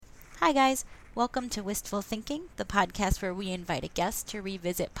Hi, guys. Welcome to Wistful Thinking, the podcast where we invite a guest to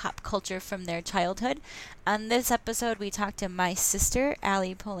revisit pop culture from their childhood. On this episode, we talked to my sister,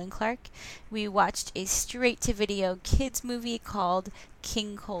 Allie Poland Clark. We watched a straight-to-video kids movie called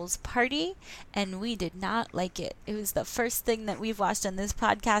King Cole's Party, and we did not like it. It was the first thing that we've watched on this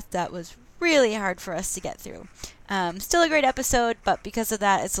podcast that was really hard for us to get through. Still a great episode, but because of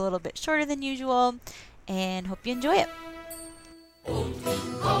that, it's a little bit shorter than usual, and hope you enjoy it. Old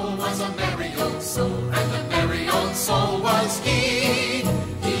King Cole was a merry old soul, and a merry old soul was he.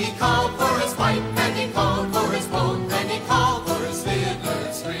 He called for his pipe, and he called for his bone, and he called for his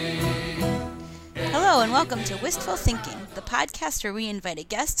fiddler's string. Hello, and welcome to Wistful Thinking, the podcast where we invite a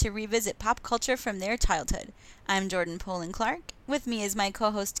guest to revisit pop culture from their childhood. I'm Jordan Poland Clark. With me is my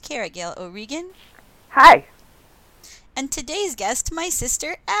co-host, Cara Gail O'Regan. Hi. And today's guest, my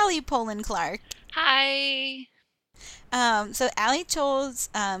sister, Allie Poland Clark. Hi. So Allie chose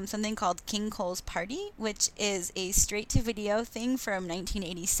something called King Cole's Party, which is a straight-to-video thing from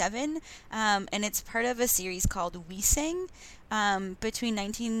 1987, and it's part of a series called We Sing. Between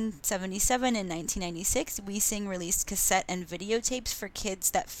 1977 and 1996, We Sing released cassette and videotapes for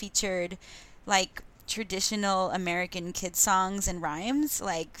kids that featured, like, traditional American kid songs and rhymes,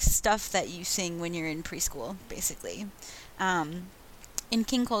 like stuff that you sing when you're in preschool, basically. In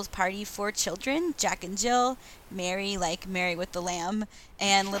King Cole's Party, 4 children, Jack and Jill, Mary, like Mary with the Lamb,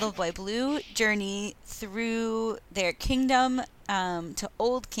 and Little Boy Blue, journey through their kingdom to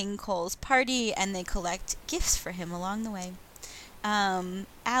old King Cole's party, and they collect gifts for him along the way.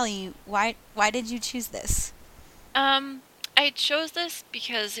 Allie, why did you choose this? I chose this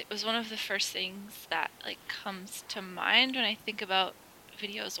because it was one of the first things that comes to mind when I think about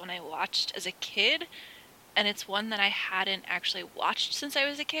videos when I watched as a kid. And it's one that I hadn't actually watched since I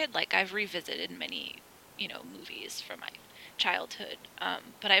was a kid. Like, I've revisited many, movies from my childhood.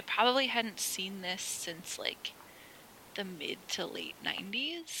 But I probably hadn't seen this since, the mid to late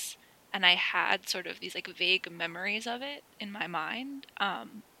 90s. And I had sort of these, vague memories of it in my mind.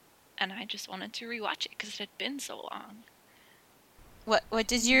 And I just wanted to rewatch it because it had been so long. What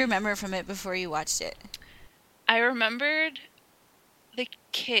did you remember from it before you watched it? I remembered the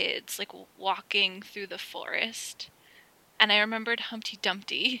kids walking through the forest, and I remembered Humpty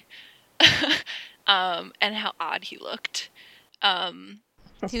Dumpty and how odd he looked.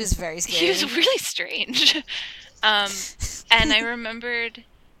 He was very scary. He was really strange. And I remembered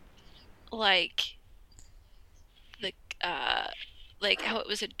how it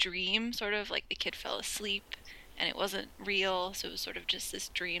was a dream, sort of the kid fell asleep and it wasn't real, so it was sort of just this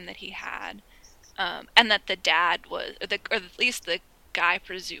dream that he had. And that the dad was, or at least the guy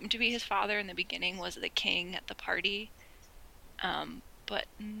presumed to be his father in the beginning, was the king at the party. But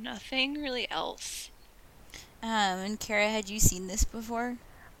nothing really else. And Cara, had you seen this before?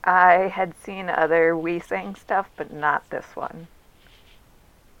 I had seen other We Sing stuff, but not this one.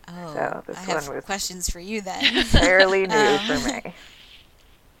 Oh, so this I one have was questions for you then. fairly new for me.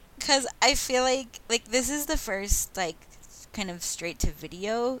 Because I feel like this is the first, kind of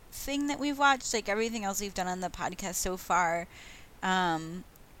straight-to-video thing that we've watched. Everything else we've done on the podcast so far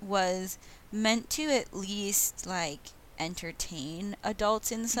was meant to at least, entertain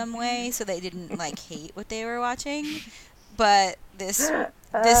adults in some way, so they didn't, hate what they were watching. But this is,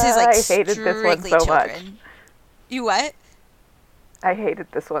 I hated this one so children. much. You what? I hated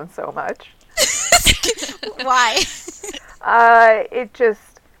this one so much. Why? It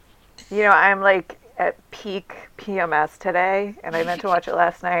just, I'm at peak PMS today, and I meant to watch it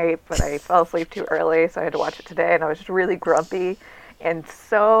last night, but I fell asleep too early, so I had to watch it today, and I was just really grumpy and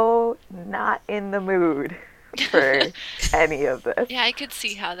so not in the mood for any of this. Yeah, I could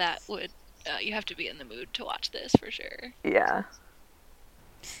see how that would, you have to be in the mood to watch this for sure. Yeah.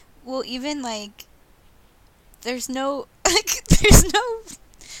 Well, even, there's no, there's no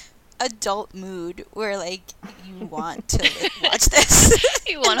adult mood where you want to watch this.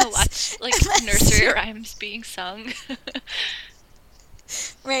 You want to watch nursery rhymes being sung.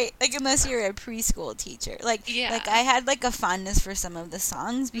 Right, unless you're a preschool teacher. Yeah. I had a fondness for some of the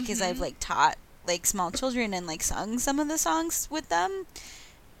songs because I've taught small children and sung some of the songs with them.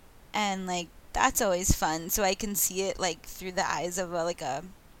 And that's always fun. So I can see it through the eyes of a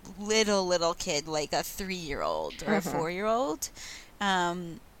little kid, a 3-year-old or a 4-year-old.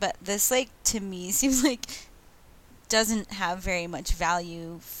 But this, to me, seems doesn't have very much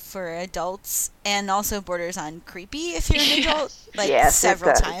value for adults, and also borders on creepy if you're an adult, yes,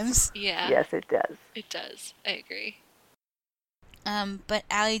 several times. Yeah. Yes, it does. It does. I agree. But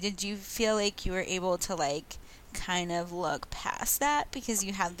Allie, did you feel you were able to kind of look past that because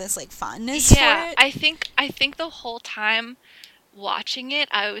you had this fondness for it? I think the whole time watching it,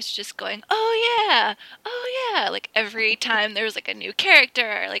 I was just going, oh yeah, like every time there was like a new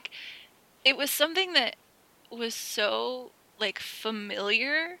character, like it was something that was so like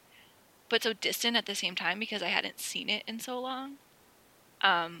familiar but so distant at the same time because I hadn't seen it in so long.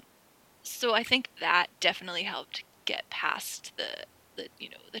 So I think that definitely helped get past the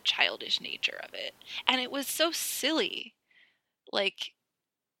the childish nature of it. And it was so silly. Like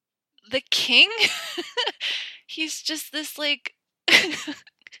the king, he's just this like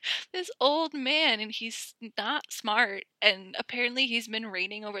this old man, and he's not smart, and apparently he's been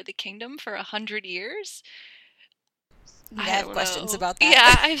reigning over the kingdom for 100 years. I have questions about that.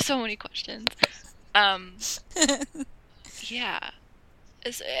 Yeah, I have so many questions. Yeah.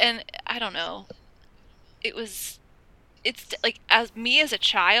 And I don't know. It's like, as me as a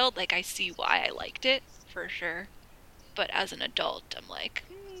child, like, I see why I liked it, for sure. But as an adult, I'm like,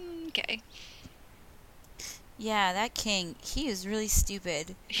 okay. Yeah, that king, he is really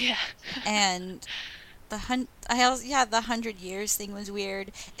stupid. Yeah. And the 100 years thing was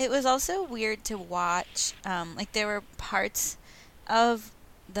weird. It was also weird to watch. Like, there were parts of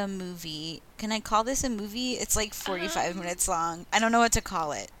the movie. Can I call this a movie? It's like 45 minutes long. I don't know what to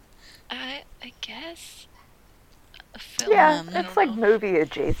call it. I guess a film. Yeah, it's like movie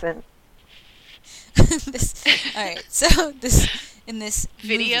adjacent. All right, so in this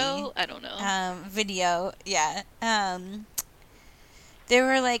video, movie, I don't know. Video, yeah. There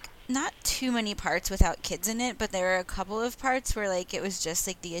were like not too many parts without kids in it, but there were a couple of parts where like it was just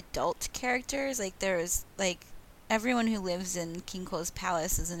like the adult characters. Like there was like everyone who lives in King Cole's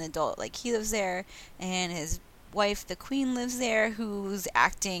palace is an adult. Like he lives there, and his wife, the queen, lives there, whose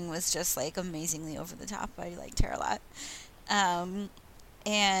acting was just like amazingly over the top. I liked her a lot.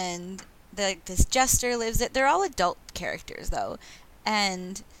 And this jester lives there. They're all adult characters though,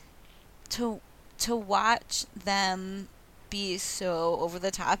 and to watch them be so over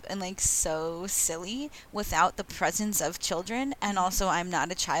the top and like so silly without the presence of children, and also I'm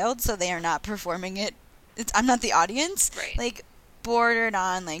not a child, so they are not performing it. I'm not the audience. Right. Like bordered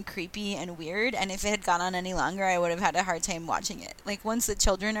on like creepy and weird, and if it had gone on any longer, I would have had a hard time watching it. Like once the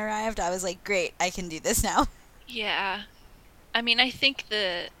children arrived, I was like, great, I can do this now. Yeah. I mean, I think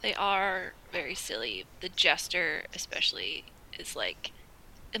they are very silly. The jester, especially, is like,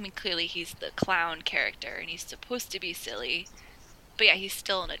 I mean, clearly he's the clown character, and he's supposed to be silly, but yeah, he's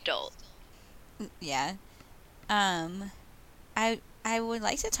still an adult. Yeah. I would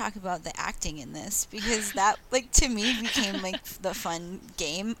like to talk about the acting in this, because that, like, to me became like the fun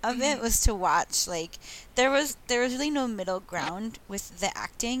game of it, was to watch. Like there was really no middle ground with the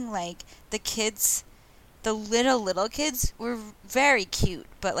acting. Like the kids, the little kids were very cute,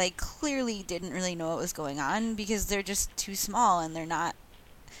 but like clearly didn't really know what was going on because they're just too small, and they're not,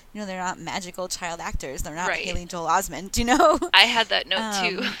 they're not magical child actors. They're not Right. Haley Joel Osment, you know? I had that note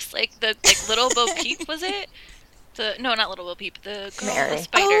too. It's like the Little Bo Peep, was it? No, not Little Bo Peep. The girl with the Mary.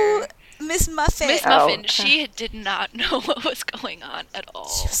 spider. Oh, Miss Muffet. Miss Oh, Muffin. okay. She did not know what was going on at all.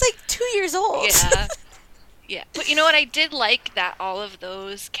 She was like 2 years old. Yeah. Yeah. But you know what? I did like that all of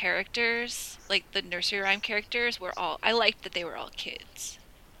those characters, like the nursery rhyme characters, I liked that they were all kids.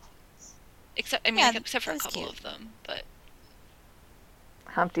 Except for that a was couple cute. of them. But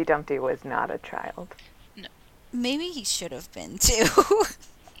Humpty Dumpty was not a child. Maybe he should have been too.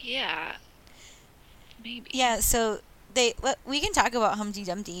 yeah. Maybe. Yeah, so we can talk about Humpty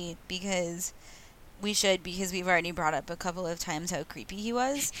Dumpty because we've already brought up a couple of times how creepy he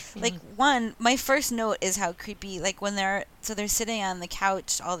was. Like my first note is how creepy, like when they're sitting on the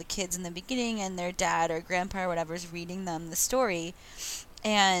couch, all the kids in the beginning, and their dad or grandpa or whatever is reading them the story,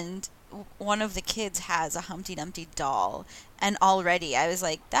 and one of the kids has a Humpty Dumpty doll, and already I was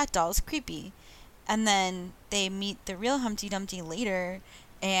like, that doll's creepy. And then they meet the real Humpty Dumpty later,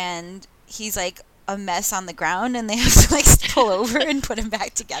 and he's like a mess on the ground, and they have to like pull over and put him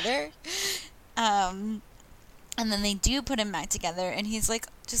back together. And then they do put him back together, and he's like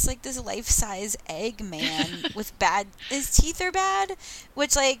just like this life-size egg man with his teeth are bad,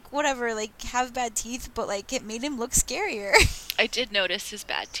 which like whatever, like have bad teeth, but like it made him look scarier. I did notice his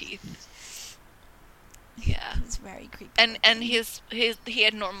bad teeth. Yeah. It's very creepy. And he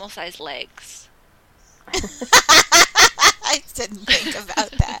had normal sized legs. I didn't think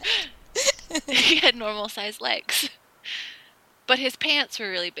about that. He had normal sized legs. But his pants were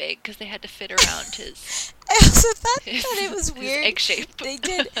really big because they had to fit around his. I also thought that it was his weird. egg shape. They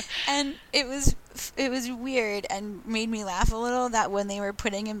did, and it was weird and made me laugh a little that when they were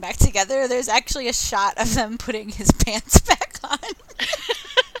putting him back together, there's actually a shot of them putting his pants back on.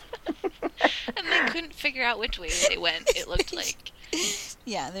 And they couldn't figure out which way they went, it looked like.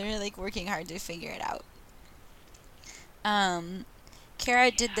 Yeah, they were like working hard to figure it out. Um,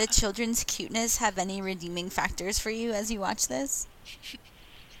 Kara, did the children's cuteness have any redeeming factors for you as you watch this?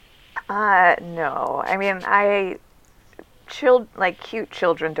 No. I mean, like cute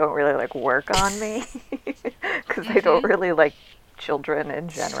children don't really like work on me because I don't really like children in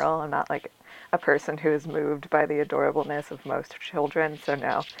general. I'm not like a person who is moved by the adorableness of most children, so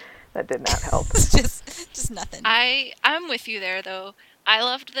no, that did not help. just nothing. I'm with you there though. I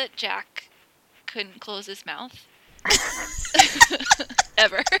loved that Jack couldn't close his mouth.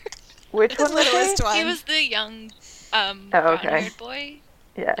 Ever. Which one was littlest he? one. He was the young okay. brown-haired boy.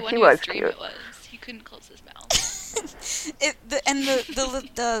 Yeah, The one he whose was dream cute. it was. He couldn't close his mouth.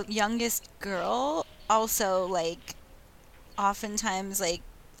 The youngest girl also, like, oftentimes, like,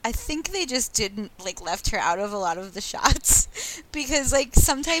 I think they just didn't, like, left her out of a lot of the shots because, like,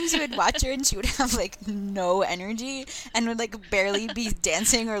 sometimes you would watch her and she would have, like, no energy and would, like, barely be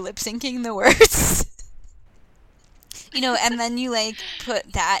dancing or lip syncing the words. You know, and then you, like,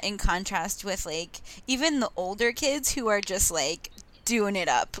 put that in contrast with, like, even the older kids who are just, like, doing it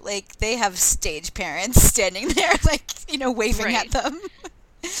up. Like, they have stage parents standing there, like, you know, waving at them.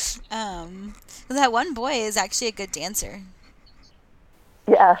 That one boy is actually a good dancer.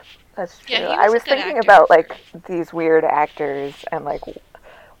 Yeah, that's true. Yeah, he was I a was good thinking actor, about for like these weird actors and like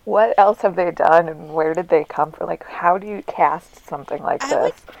what else have they done and where did they come from? Like, how do you cast something like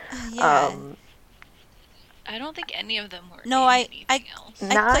this? Yeah. I don't think any of them were No, in I anything else.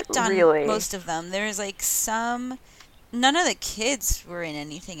 Not clicked on really. most of them. There's like some. None of the kids were in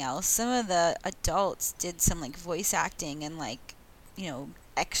anything else. Some of the adults did some like voice acting and like, you know,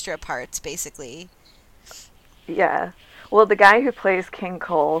 extra parts basically. Yeah. Well, the guy who plays King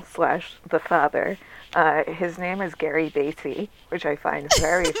Cole / the father, his name is Gary Basey, which I find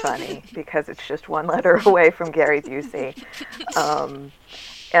very funny because it's just one letter away from Gary Busey.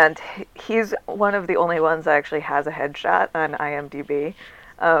 And he's one of the only ones that actually has a headshot on IMDb.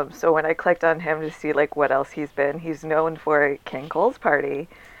 So when I clicked on him to see like what else he's known for King Cole's Party,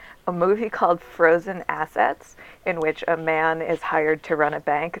 a movie called Frozen Assets, in which a man is hired to run a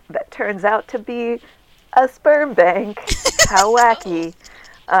bank that turns out to be a sperm bank. How wacky.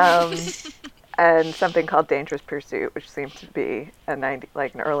 And something called Dangerous Pursuit, which seems to be an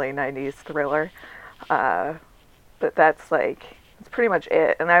early 90s thriller. But that's pretty much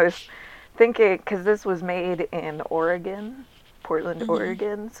it. And I was thinking, because this was made in Oregon, Portland,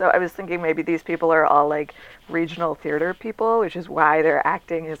 Oregon, so I was thinking maybe these people are all like regional theater people, which is why their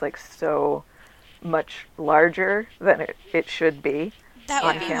acting is like so much larger than it should be. That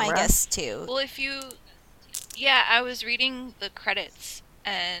on would be camera. my guess too. Well, yeah, I was reading the credits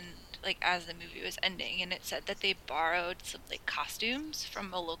and like as the movie was ending, and it said that they borrowed some like costumes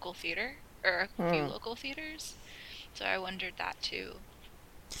from a local theater or a few local theaters. So I wondered that too.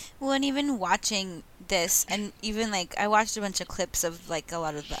 Well, and even watching this, and even like I watched a bunch of clips of like a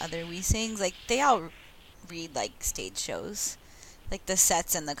lot of the other We Sings, like they all read like stage shows, like the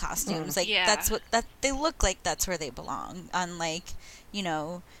sets and the costumes, like Yeah. that's what they look like. That's where they belong. On like, you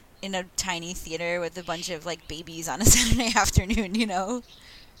know, in a tiny theater with a bunch of like babies on a Saturday afternoon, you know.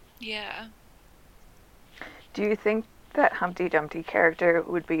 Yeah. Do you think that Humpty Dumpty character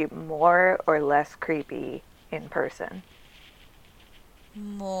would be more or less creepy in person?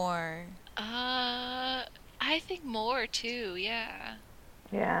 More. I think more too, yeah.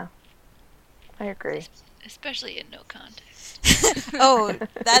 Yeah, I agree. Especially in no context. Oh,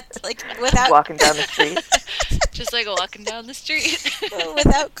 that's like without Walking down the street. Just like walking down the street.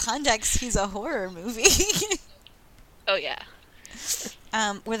 without context, he's a horror movie. Oh yeah.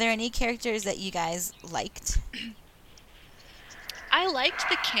 Were there any characters that you guys liked? I liked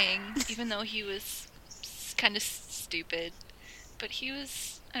the king, even though he was kind of stupid. But he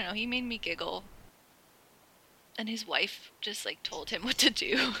was, I don't know, he made me giggle. And his wife just, like, told him what to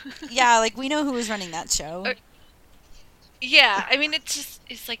do. Yeah, like we know who was running that show. Yeah, I mean, it's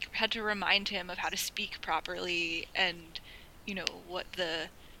like, had to remind him of how to speak properly and, you know, what the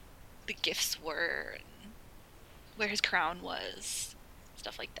gifts were and where his crown was,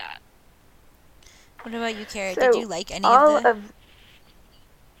 stuff like that. What about you, Kara? So, Did you like any of the...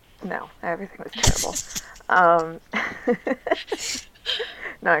 No, everything was terrible.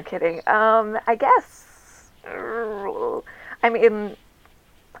 No, I'm kidding. I guess. I mean,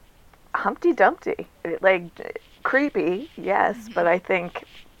 Humpty Dumpty, like creepy, yes, but I think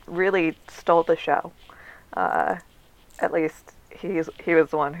really stole the show. At least he was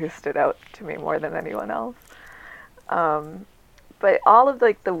the one who stood out to me more than anyone else. But all of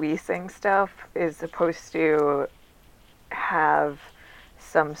like the We Sing stuff is supposed to have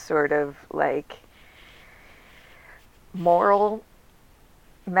some sort of like moral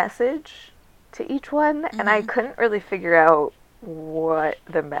message, to each one, and I couldn't really figure out what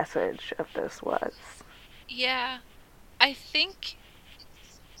the message of this was. Yeah, I think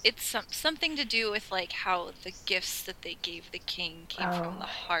it's something to do with like how the gifts that they gave the king came from the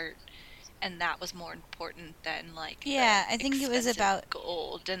heart, and that was more important than like Yeah, the I think it was expensive about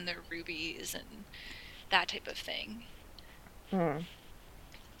gold and the rubies and that type of thing.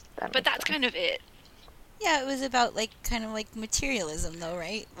 But that's kind of it. Yeah, it was about like kind of like materialism though,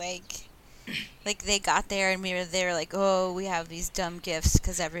 right? Like they got there and they were like, oh, we have these dumb gifts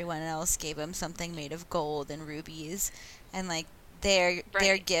because everyone else gave them something made of gold and rubies, and like their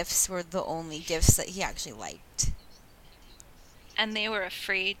gifts were the only gifts that he actually liked. And they were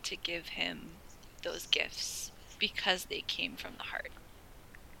afraid to give him those gifts because they came from the heart.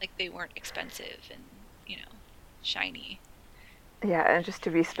 Like they weren't expensive and, shiny. Yeah, and just to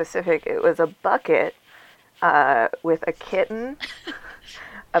be specific, it was a bucket with a kitten,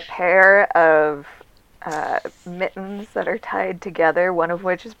 a pair of mittens that are tied together, one of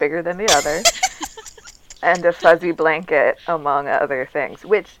which is bigger than the other, and a fuzzy blanket, among other things,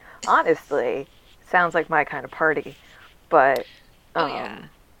 which honestly sounds like my kind of party, but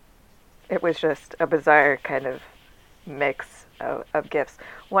it was just a bizarre kind of mix of gifts.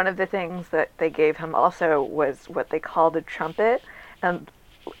 One of the things that they gave him also was what they called a trumpet, and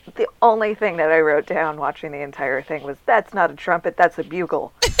the only thing that I wrote down watching the entire thing was, that's not a trumpet, that's a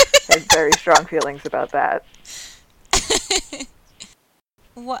bugle. I had very strong feelings about that.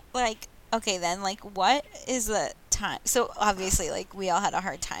 What is the time? So obviously, like, we all had a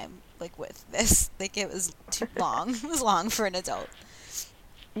hard time, like, with this. Like, it was too long. It was long for an adult.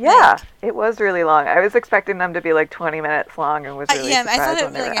 Yeah, it was really long. I was expecting them to be like 20 minutes long, and was really surprised I thought it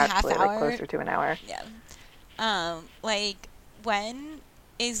when would they be were like a half actually hour. like closer to an hour. Yeah. Like, when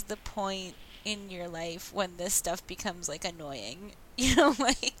is the point in your life when this stuff becomes like annoying? You know,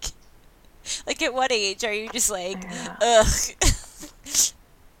 like at what age are you just like, ugh?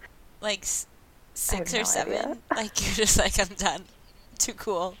 Like 6 or 7? Idea. Like you're just like, I'm done. Too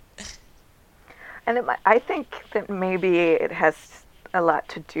cool. And I think that maybe it has a lot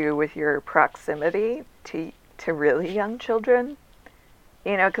to do with your proximity to really young children.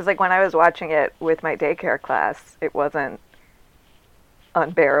 You know, because like when I was watching it with my daycare class, it wasn't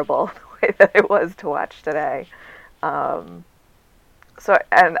unbearable the way that it was to watch today. So,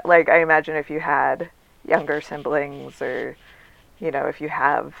 and like I imagine if you had younger siblings, or if you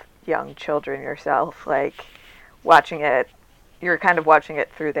have young children yourself, like watching it, you're kind of watching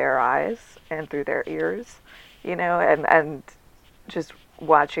it through their eyes and through their ears, and just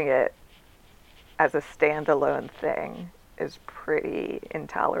watching it as a standalone thing is pretty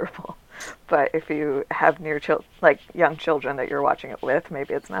intolerable. But if you have young children that you're watching it with,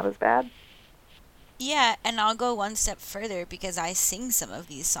 maybe it's not as bad. Yeah, and I'll go one step further because I sing some of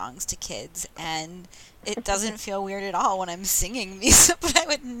these songs to kids, and it doesn't feel weird at all when I'm singing these, but I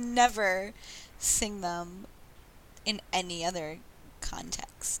would never sing them in any other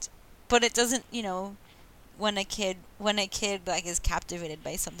context. But it doesn't, when a kid like is captivated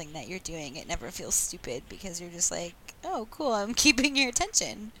by something that you're doing, it never feels stupid because you're just like, oh, cool, I'm keeping your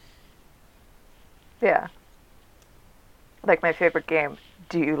attention. Yeah. Like my favorite game,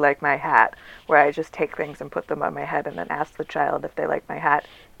 Do You Like My Hat? Where I just take things and put them on my head and then ask the child if they like my hat.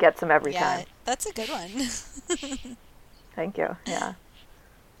 Gets them every time. Yeah, that's a good one. Thank you. Yeah.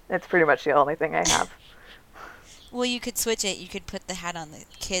 It's pretty much the only thing I have. Well, you could switch it. You could put the hat on the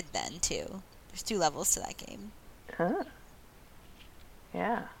kid then, too. There's 2 levels to that game. Huh.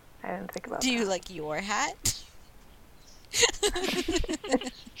 Yeah. I didn't think about that. Do you like your hat?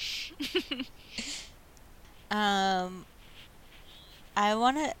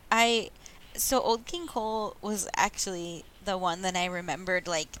 So Old King Cole was actually the one that I remembered,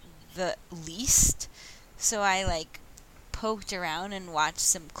 like, the least. So I, like, poked around and watched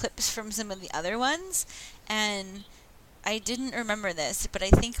some clips from some of the other ones, and I didn't remember this, but I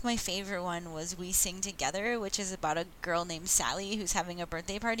think my favorite one was We Sing Together, which is about a girl named Sally who's having a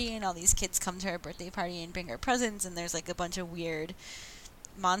birthday party, and all these kids come to her birthday party and bring her presents, and there's, like, a bunch of weird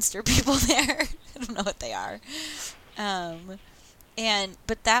monster people there. I don't know what they are.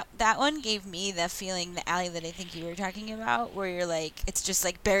 But that one gave me the feeling, the Allie, that I think you were talking about, where you're like, it's just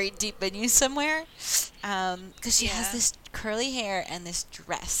like buried deep in you somewhere. Because she has this curly hair and this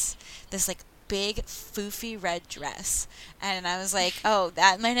dress, this like big foofy red dress, and I was like, oh,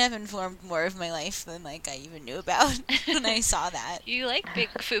 that might have informed more of my life than like I even knew about when I saw that. You like big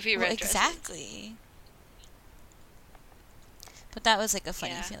foofy red dresses. Exactly. But that was like a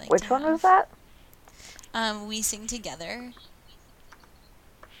funny feeling. Which one was that? We Sing Together.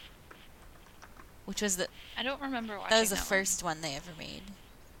 Which was I don't remember watching that was the that first one they ever made.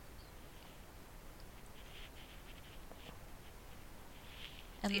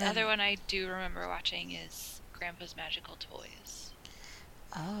 And The then, other one I do remember watching is Grandpa's Magical Toys.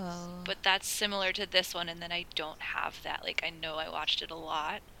 Oh. But that's similar to this one, and then I don't have that. Like, I know I watched it a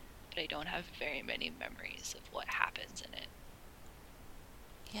lot, but I don't have very many memories of what happens in it.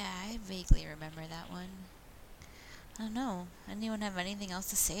 Yeah, I vaguely remember that one. I don't know. Anyone have anything else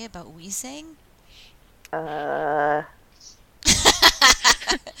to say about We Sing? Uh,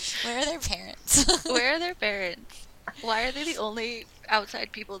 Where are their parents? Where are their parents? Why are they the only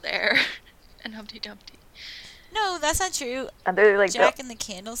outside people there? And Humpty Dumpty. No, that's not true. and they're like Jack and the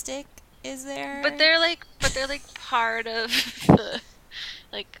Candlestick is there. But they're like part of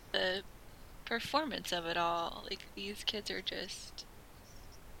the performance of it all. Like, these kids are just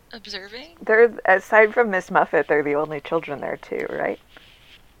observing. they're aside from Miss Muffet, they're the only children there too, right?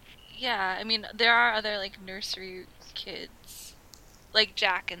 Yeah, I mean, there are other like nursery kids, like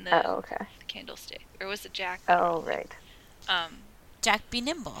Jack and the Oh, okay. Candlestick, or was it Jack? Oh, right. Jack Be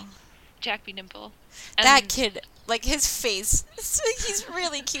Nimble. Jack Be Nimble. That kid, like his face, he's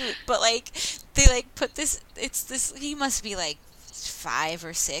really cute. But like, they like put this. It's this. He must be like 5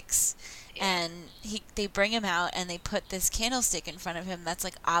 or 6. Yeah. And they bring him out and they put this candlestick in front of him that's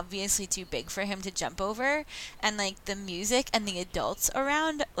like obviously too big for him to jump over, and like the music and the adults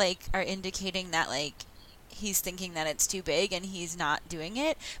around like are indicating that like he's thinking that it's too big and he's not doing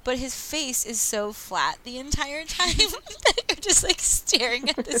it, but his face is so flat the entire time that you're just like staring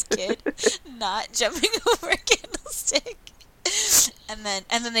at this kid not jumping over a candlestick. And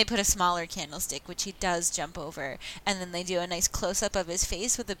then they put a smaller candlestick, which he does jump over, and then they do a nice close-up of his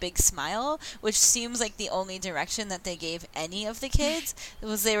face with a big smile, which seems like the only direction that they gave any of the kids.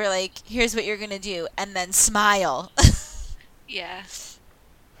 Was they were like, here's what you're going to do, and then smile. Yeah.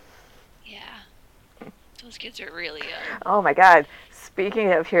 Yeah. Those kids are really young. Oh my God.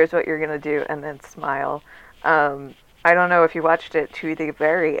 Speaking of here's what you're gonna do and then smile. I don't know if you watched it to the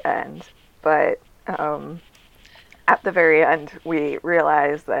very end, but at the very end we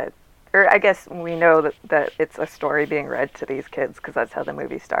realize that, or I guess we know that it's a story being read to these kids because that's how the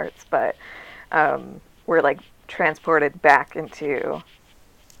movie starts, but we're like transported back into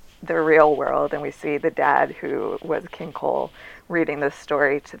the real world, and we see the dad who was King Cole reading this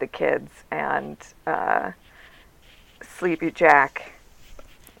story to the kids, and Sleepy Jack,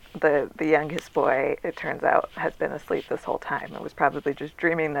 the youngest boy, it turns out has been asleep this whole time and was probably just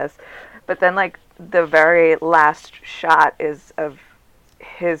dreaming this. But then like the very last shot is of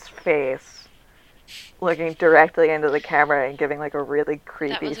his face looking directly into the camera and giving like a really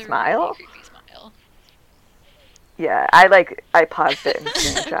creepy That was a smile. really creepy smile. Yeah, I paused it and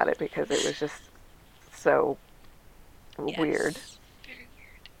screenshot it because it was just so Yes. weird. Very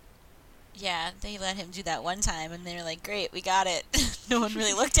weird. Yeah, they let him do that one time, and they were like, great, we got it. No one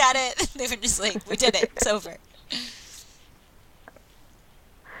really looked at it. They were just like, we did it. It's over.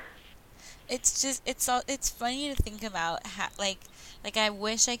 It's just, it's funny to think about how, like I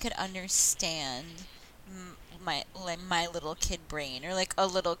wish I could understand my little kid brain, or like a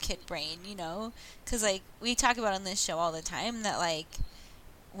little kid brain, you know? Because like we talk about on this show all the time that like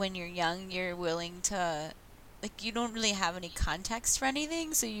when you're young, you're willing to, like, you don't really have any context for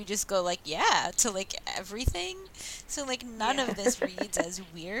anything, so you just go like, yeah, to like everything. So like none of this reads as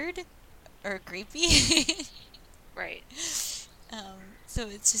weird or creepy. Right. So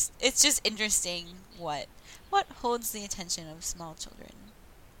it's just interesting what holds the attention of small children.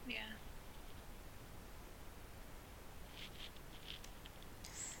 Yeah.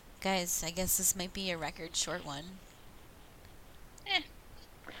 Guys, I guess this might be a record short one.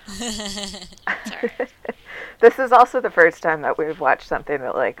 Sorry. This is also the first time that we've watched something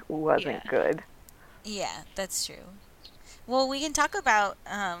that like wasn't Yeah. good. Yeah, that's true. Well, we can talk about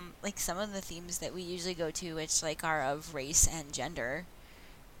like some of the themes that we usually go to, which like are of race and gender.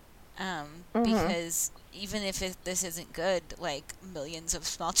 Because even if this isn't good, like millions of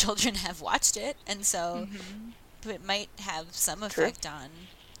small children have watched it, and so it might have some True. effect on,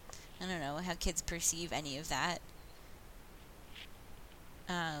 I don't know, how kids perceive any of that.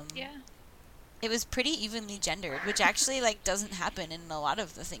 Yeah. It was pretty evenly gendered, which actually like doesn't happen in a lot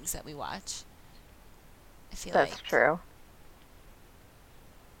of the things that we watch. I feel That's like. true.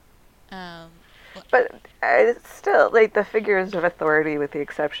 But But it's still like the figures of authority, with the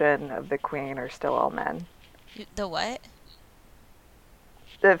exception of the queen, are still all men. the what?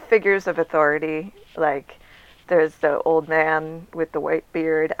 The figures of authority, like there's the old man with the white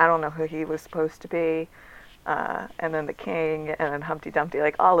beard. I don't know who he was supposed to be. And then the king, and then Humpty Dumpty.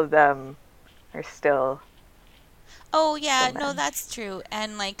 Like all of them are still. Oh yeah, the no, men. that's true.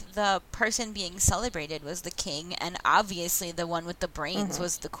 And like the person being celebrated was the king, and obviously the one with the brains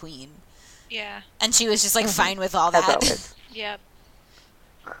was the queen. Yeah. And she was just like fine with all As that. always. Yep.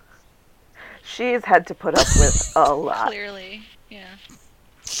 she's had to put up with a lot. Clearly, yeah.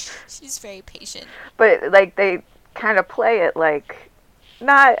 She's very patient. But like they kind of play it like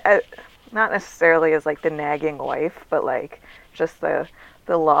not necessarily as like the nagging wife, but like just the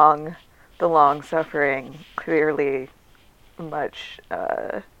long suffering, clearly much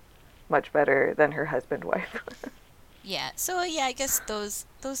better than her husband wife. Yeah. So yeah, I guess those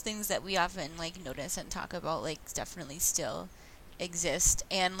things that we often like notice and talk about like definitely still exist.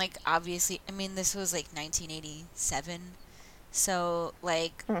 And like obviously, I mean, this was like 1987, so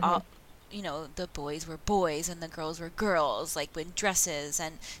like all, you know, the boys were boys and the girls were girls, like with dresses,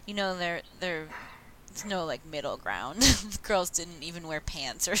 and you know, there's no like middle ground. Girls didn't even wear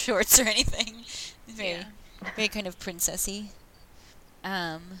pants or shorts or anything. Very very kind of princessy.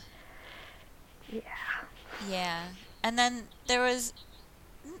 Yeah. Yeah. And then it was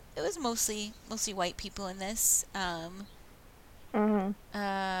mostly white people in this.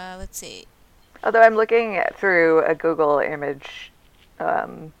 Let's see. Although I'm looking through a Google image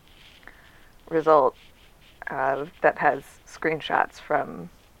result that has screenshots from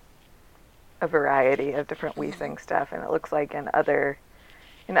a variety of different WeSing stuff, and it looks like in other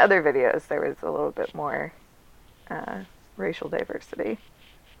videos there was a little bit more racial diversity.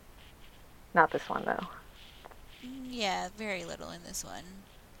 Not this one though. Yeah, very little in this one.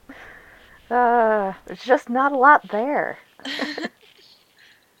 There's just not a lot there.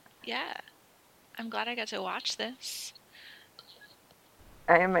 Yeah. I'm glad I got to watch this.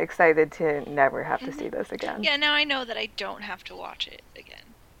 I am excited to never have to see this again. Yeah, now I know that I don't have to watch it again.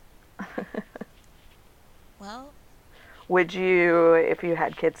 Well, Would you, if you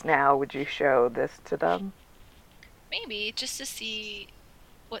had kids now, would you show this to them? Maybe, just to see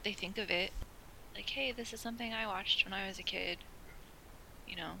what they think of it. Like, hey, this is something I watched when I was a kid.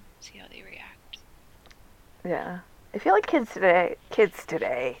 You know, see how they react. Yeah. I feel like kids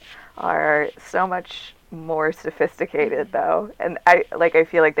today are so much more sophisticated though. And I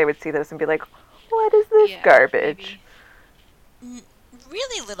feel like they would see this and be like, "What is this garbage?"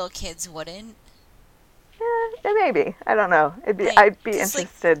 really little kids wouldn't. Yeah, maybe. I don't know. Like, I'd be 'cause,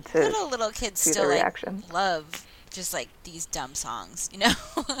 interested to little kids see still their like reaction. love just like these dumb songs, you know.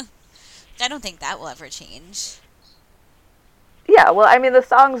 I don't think that will ever change. Yeah, well, I mean, the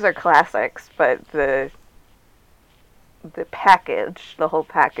songs are classics, but the package, the whole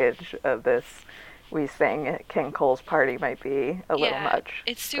package of this WeSing at King Cole's party might be a little much.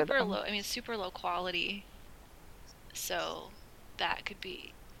 It's super low. I mean, it's super low quality. So that could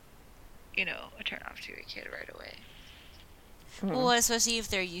be, you know, a turn off to a kid right away. Well, especially if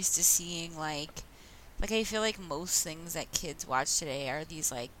they're used to seeing like I feel like most things that kids watch today are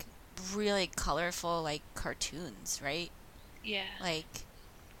these like really colorful like cartoons, right? Yeah. Like,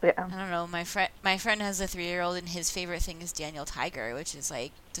 Yeah. I don't know. My friend has a 3-year-old, and his favorite thing is Daniel Tiger, which is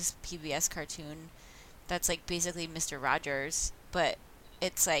like this PBS cartoon that's like basically Mr. Rogers, but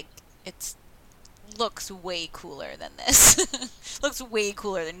it's like looks way cooler than this. Looks way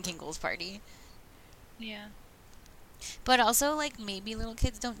cooler than King Cole's Party. Yeah. But also, like, maybe little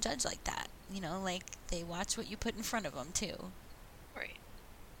kids don't judge like that. You know, like, they watch what you put in front of them, too. Right.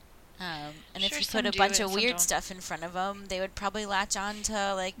 And Sure, if you some put a do bunch and of some weird don't. stuff in front of them, they would probably latch on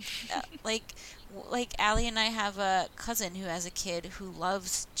to, like, like Allie and I have a cousin who has a kid who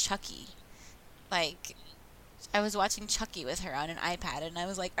loves Chucky. Like, I was watching Chucky with her on an iPad, and I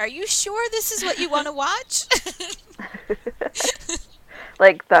was like, are you sure this is what you want to watch?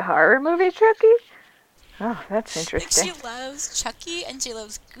 Like the horror movie Chucky? Oh, that's Like, interesting. she loves Chucky, and she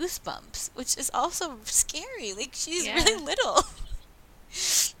loves Goosebumps, which is also scary. Like, she's Yeah. really little.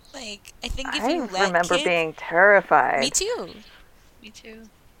 Like, I think if I you let remember kids... being terrified. Me too. Me too.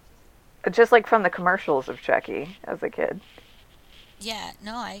 Just like from the commercials of Chucky as a kid. Yeah,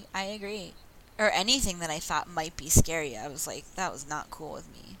 no, I agree. Or anything that I thought might be scary, I was like, that was not cool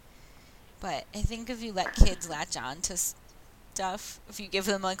with me. But I think if you let kids latch on to stuff, if you give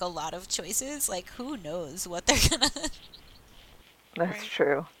them, like, a lot of choices, like, who knows what they're gonna... That's Right.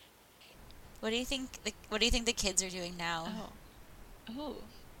 true. What do you think the kids are doing now? Oh,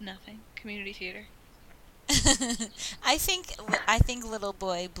 nothing. Community theater. I think little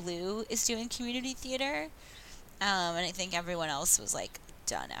boy Blue is doing community theater, and I think everyone else was like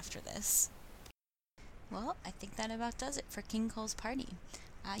done after this. Well, I think that about does it for King Cole's Party.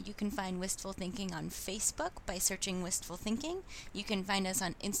 You can find Wistful Thinking on Facebook by searching Wistful Thinking. You can find us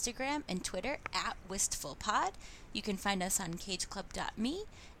on Instagram and Twitter at WistfulPod. You can find us on CageClub.me,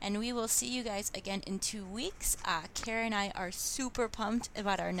 and we will see you guys again in 2 weeks. Kara and I are super pumped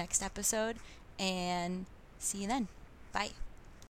about our next episode, and see you then. Bye.